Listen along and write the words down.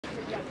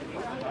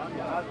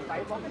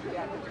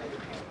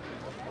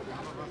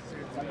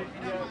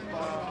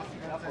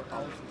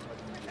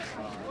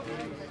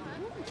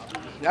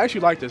I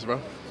actually like this,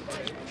 bro.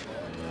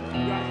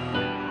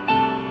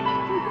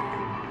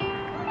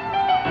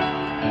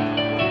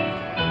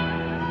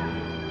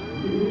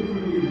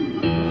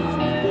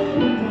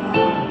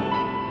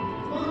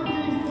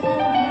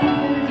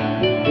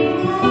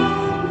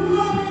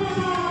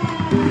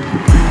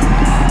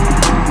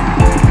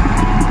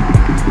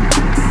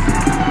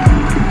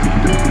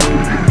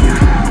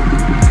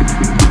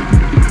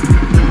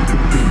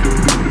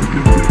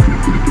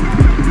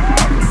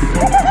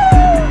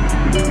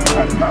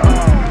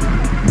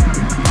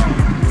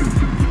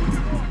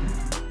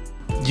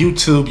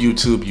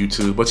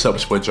 YouTube. What's up,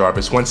 it's your boy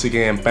Jarvis. Once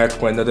again, back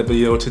for another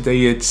video.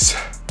 Today it's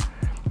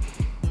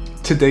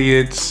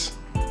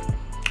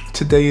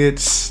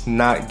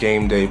not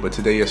game day, but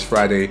today is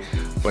Friday.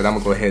 But I'm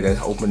gonna go ahead and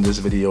open this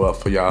video up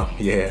for y'all.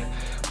 Yeah.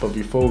 But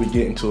before we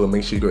get into it,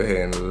 make sure you go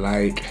ahead and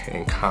like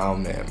and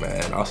comment,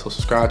 man. Also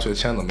subscribe to the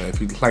channel, man. If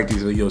you like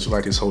these videos, you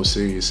like this whole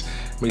series,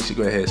 make sure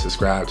you go ahead and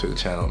subscribe to the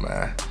channel,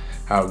 man.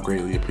 I would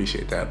greatly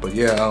appreciate that. But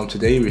yeah,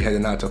 today we're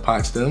heading out to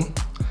Potsdam.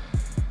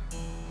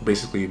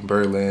 Basically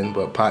Berlin,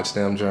 but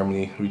Potsdam,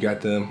 Germany. We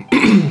got them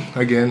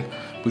again.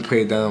 We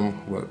played them,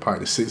 what,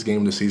 probably the 6th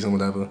game of the season,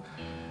 whatever.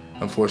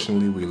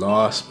 Unfortunately, we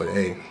lost, but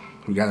hey,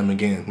 we got them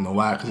again. You know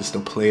why? Because it's the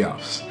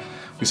playoffs.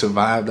 We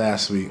survived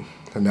last week,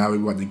 and now we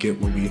want to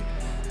get what we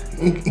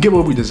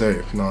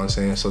deserve. You know what I'm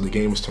saying? So the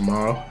game is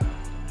tomorrow,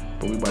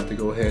 but we about to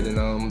go ahead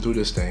and do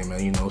this thing,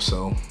 man. You know,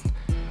 so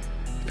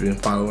if you've been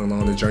following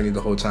along the journey the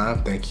whole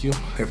time, thank you.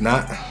 If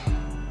not,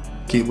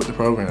 keep with the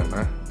program,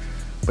 man.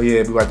 But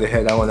yeah, we about to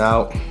head on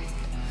out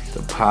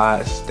to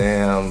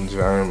Potsdam,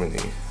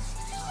 Germany.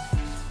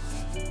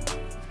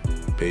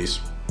 Peace.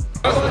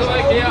 Alright,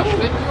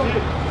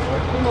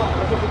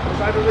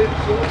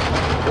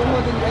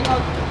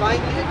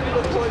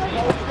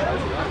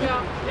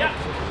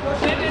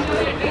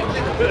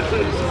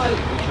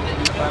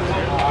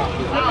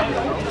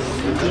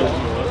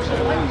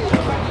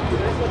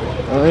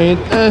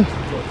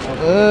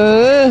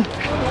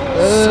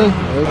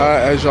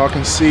 as y'all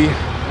can see,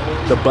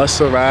 the bus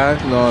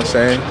arrived, you know what I'm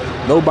saying?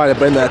 Nobody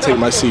better not take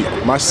my seat.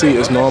 My seat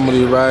is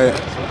normally right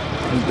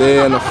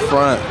there in the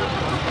front.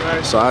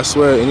 So I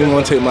swear,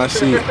 anyone take my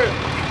seat,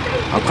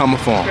 I'm coming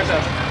for them.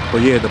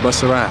 But yeah, the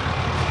bus arrived.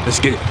 Let's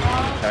get it.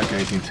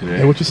 Calculating today.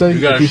 Hey, what you say? We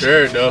got a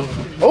shirt though.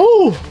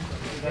 Oh!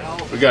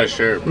 We got a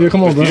shirt. Yeah,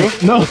 come on, bro.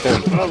 No.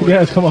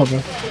 Yes, come on, bro.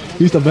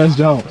 He's the best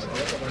Jones.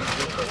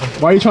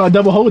 Why are you trying to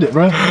double hold it,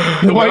 bro?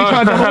 Why are you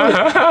trying to double hold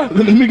it?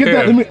 Let me get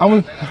that.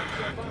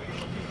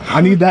 I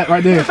need that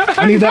right there.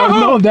 I need that.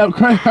 No, that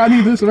crank. I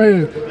need this right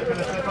here.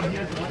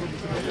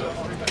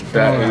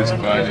 That is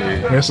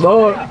funny. Yes,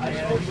 Lord. All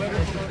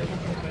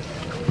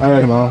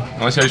right, man.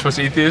 Want to show you supposed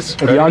to eat this?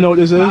 If y'all know what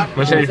this is? Want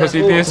to show you supposed to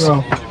eat this?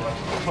 No.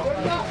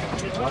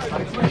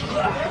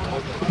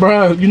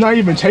 Bro, you're not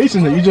even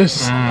chasing it. You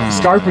just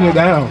scarping it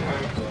down.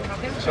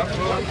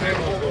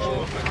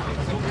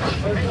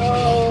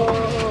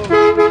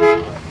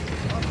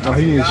 Oh,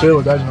 he need to chill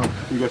with that jump.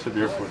 You got some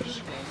beer for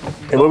us.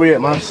 Hey, where we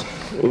at, Miles?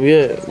 We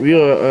are at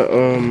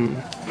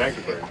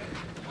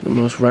the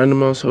most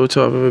randomest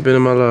hotel I've ever been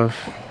in my life.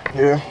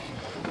 Yeah.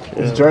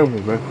 It's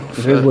Germany, bro.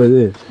 Here's what it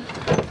is.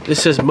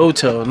 This says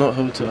motel, not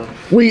hotel.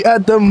 We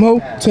at the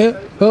motel.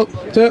 Oh,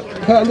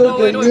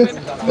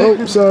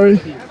 sorry.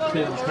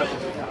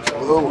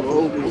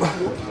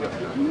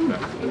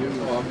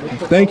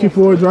 Thank you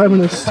for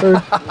driving us, sir.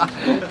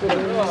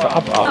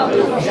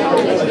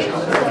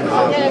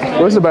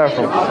 Where's the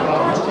bathroom?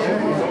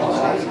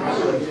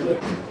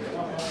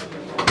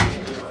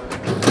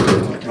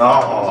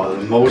 Oh,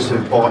 the most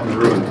important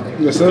room.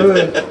 Yes,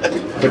 sir.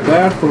 The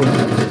bathroom.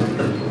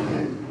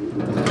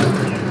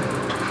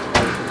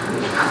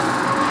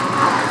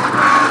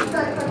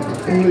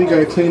 And we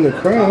gotta clean the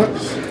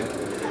crops.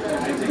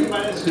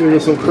 Give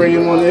us some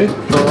cream on it.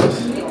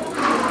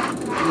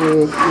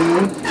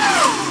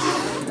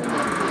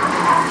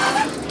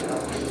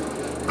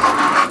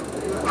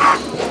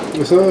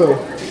 Yes, sir.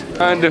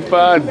 And if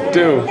I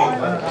do.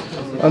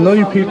 I know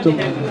you peeped them.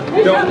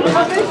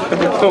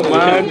 Don't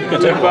mind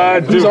if I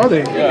do. Whose are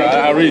they?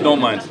 Yeah, I really don't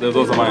mind.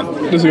 Those are mine.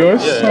 This is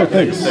yours? Yeah, oh,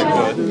 thanks. Yeah,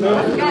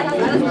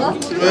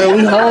 man,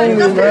 we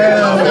hungry,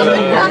 man.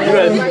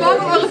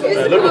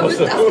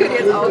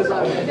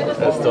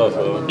 That's tough,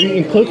 bro.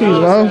 Eating cookies,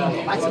 man.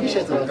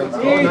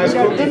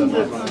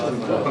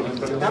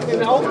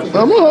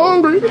 I'm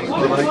hungry.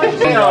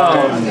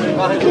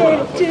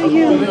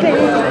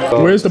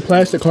 Where's the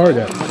plastic card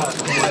at?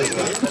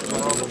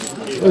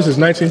 This is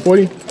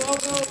 1940.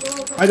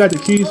 I got the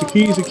keys. I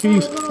got the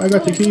keys. I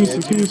got the keys.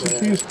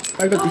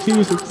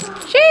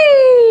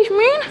 Sheesh,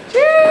 man.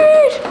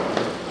 Sheesh.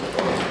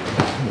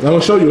 I'm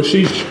gonna show you a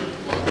sheesh.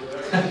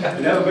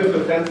 You never been to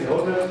a fancy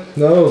hotel?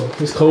 No,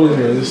 it's cold in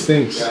here. It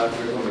stinks.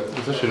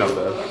 It's actually not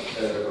bad.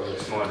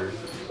 It's modern.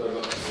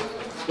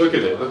 Look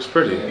at it. Looks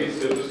pretty.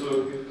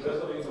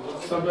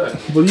 It's not bad.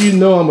 But you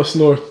know I'm a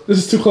snore. This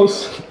is too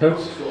close, bro.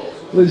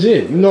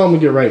 Legit. You know I'm gonna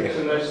get right.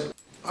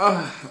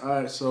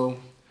 Alright, so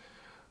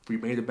we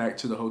made it back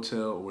to the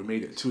hotel, or we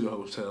made it to the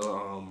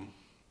hotel.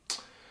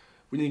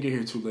 We didn't get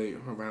here too late,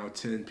 around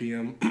 10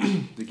 p.m.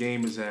 The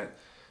game is at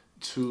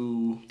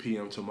 2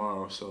 p.m.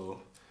 tomorrow,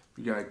 so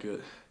we got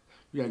good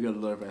a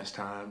little rest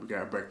time. We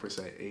got breakfast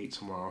at 8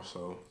 tomorrow,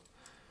 so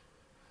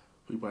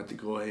we about to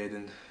go ahead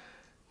and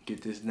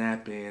get this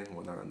nap in.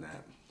 Well, not a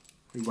nap.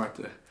 We about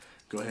to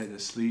go ahead and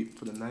sleep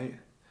for the night.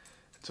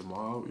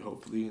 Tomorrow, we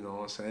hopefully, you know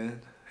what I'm saying,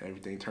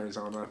 everything turns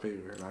out in our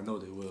favor, and I know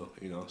they will,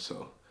 you know,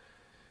 so.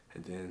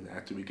 And then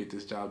after we get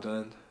this job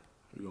done,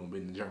 we're going to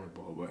be in the German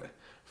Bowl. But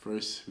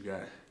first, we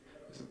got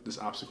this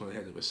obstacle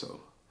ahead of us,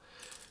 so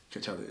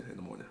catch y'all in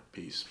the morning.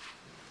 Peace.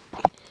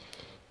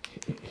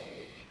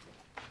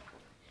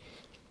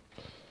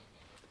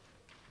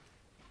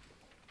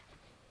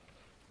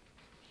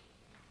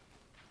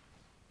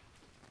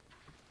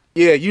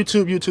 Yeah,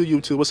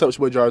 YouTube. What's up, it's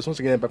your boy Jarvis? Once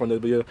again, back on the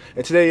video.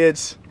 And today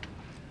it's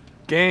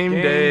Game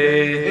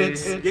day.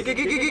 It's game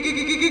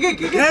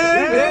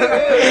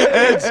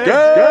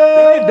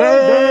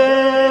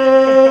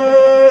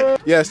day.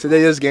 Yes,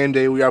 today is game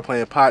day. We are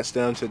playing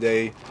Potsdam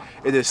today.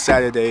 It is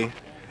Saturday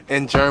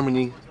in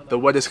Germany. The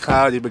weather's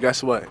cloudy, but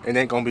guess what? It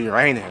ain't gonna be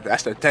raining.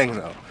 That's the thing,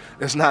 though.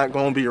 It's not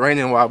gonna be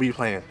raining while we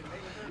playing.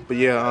 But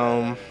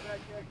yeah,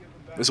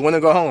 it's win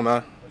or go home,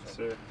 man.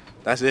 Sir.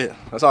 That's it.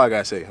 That's all I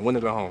gotta say. Win or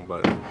go home.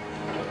 But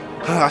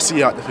I'll see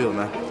you out the field,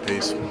 man.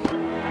 Peace.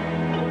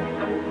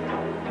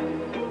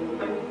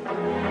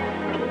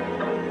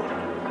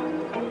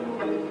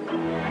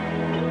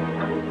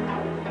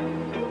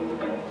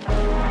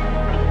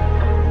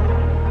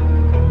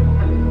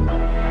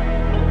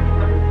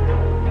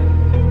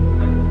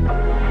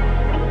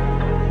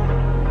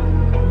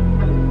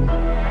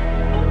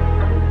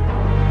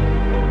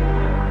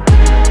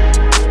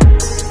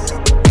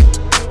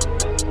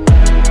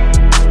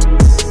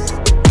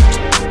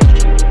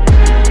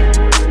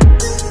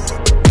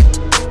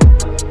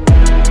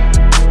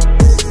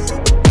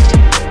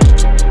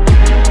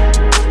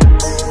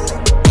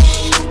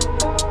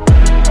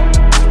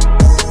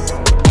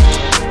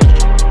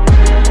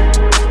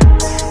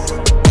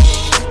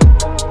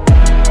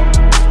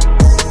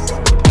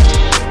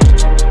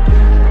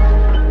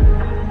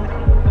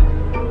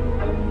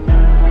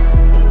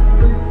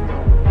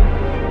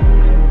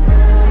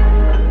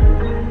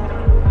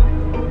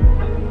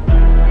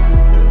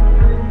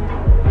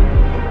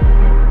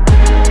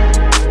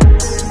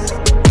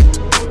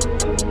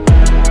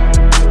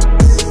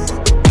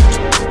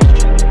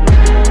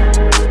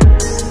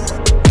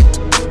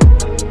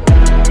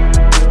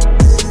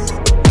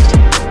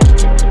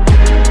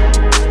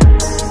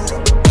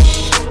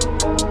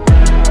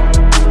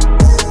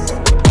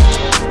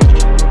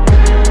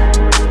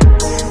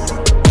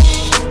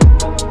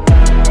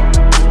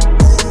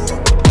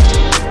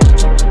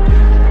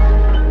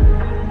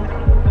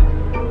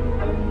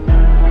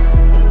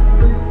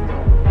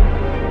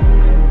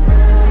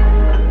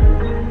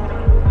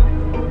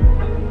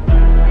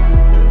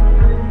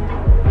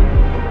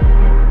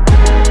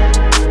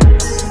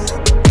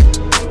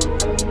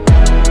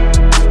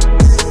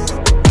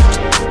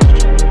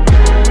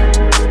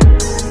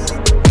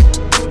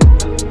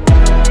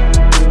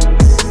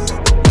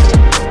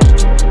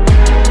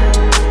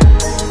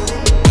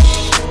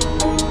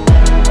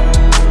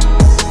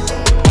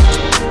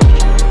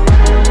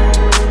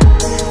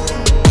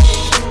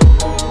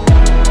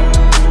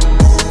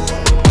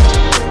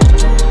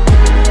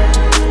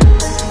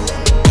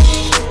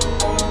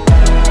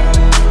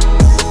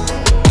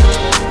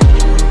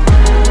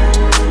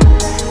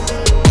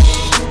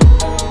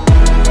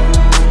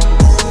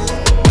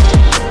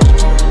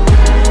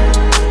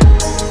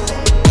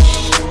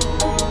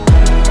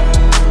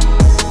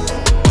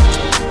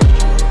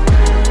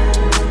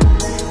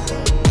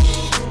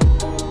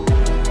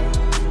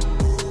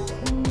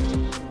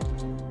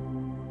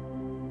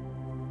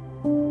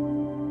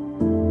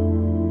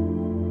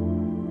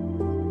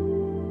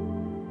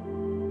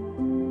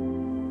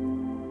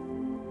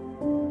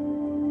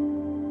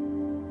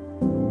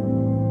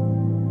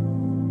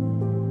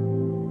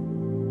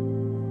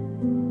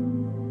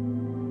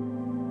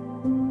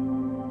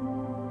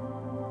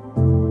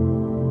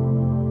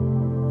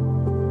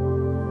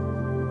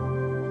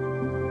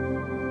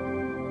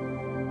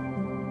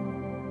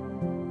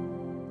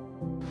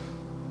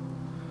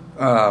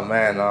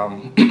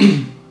 Man,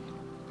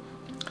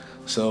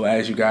 so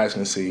as you guys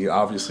can see,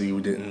 obviously we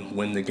didn't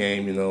win the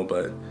game, you know,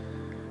 but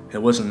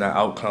it wasn't the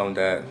outcome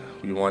that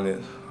we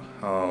wanted.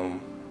 I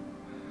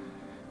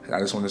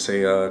just want to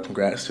say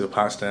congrats to the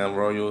Potsdam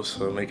Royals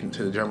for making it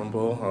to the German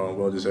Bowl,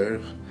 well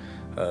deserved.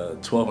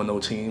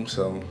 12-0 team,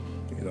 so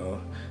you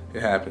know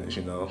it happens,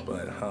 you know.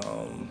 But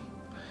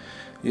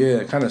yeah,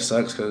 it kind of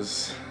sucks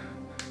because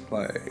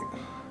like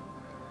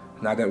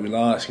now that we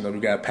lost, you know, we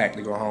got packed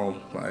to go home.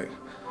 Like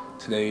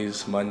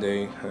today's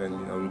Monday, and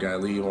you know we gotta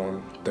leave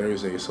on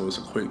Thursday, so it's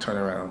a quick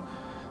turnaround.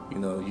 You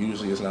know,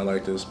 usually it's not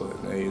like this, but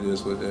hey, it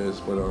is what it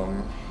is. But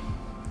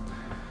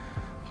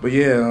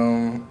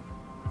yeah,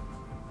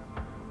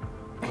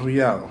 we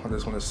out. I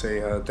just want to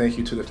say thank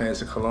you to the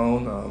fans of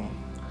Cologne.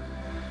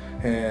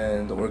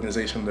 And the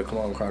organization, the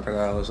Cologne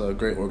Crocodiles, is a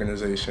great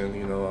organization.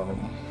 You know,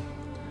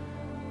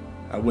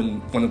 I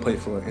wouldn't want to play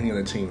for any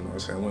other team. You know what I'm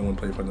saying? I wouldn't want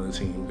to play for another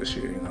team this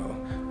year. You know,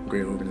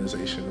 great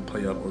organization, a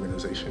play-up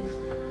organization.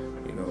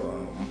 You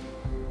know,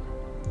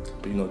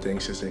 but you know,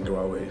 things just didn't go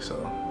our way. So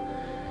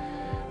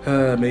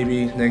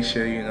maybe next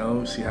year, you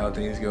know, see how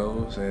things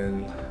goes,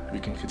 and we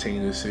can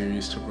continue the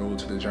series to roll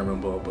to the German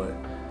Bowl. But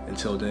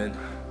until then,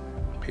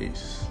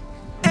 peace.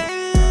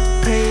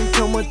 Pain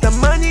come with the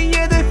money,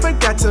 yeah, they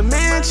forgot to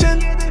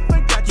mention.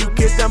 You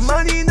get the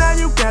money, now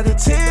you got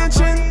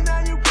attention.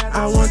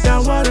 I want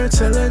that water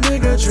till a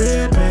nigga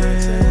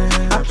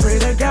drippin'. I pray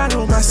to God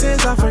all my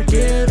sins are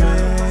forgiven.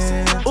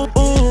 Ooh,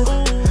 ooh,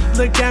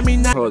 look at me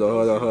now. Hold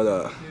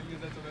up.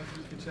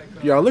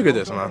 Y'all, look at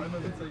this, man.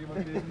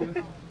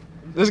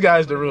 This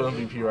guy's the real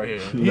MVP right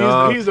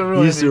here. He's the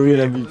real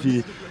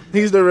MVP.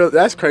 He's the real,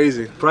 that's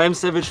crazy. Prime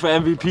Savage for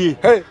MVP.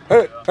 Hey.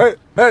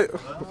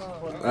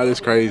 That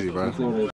is crazy, bro.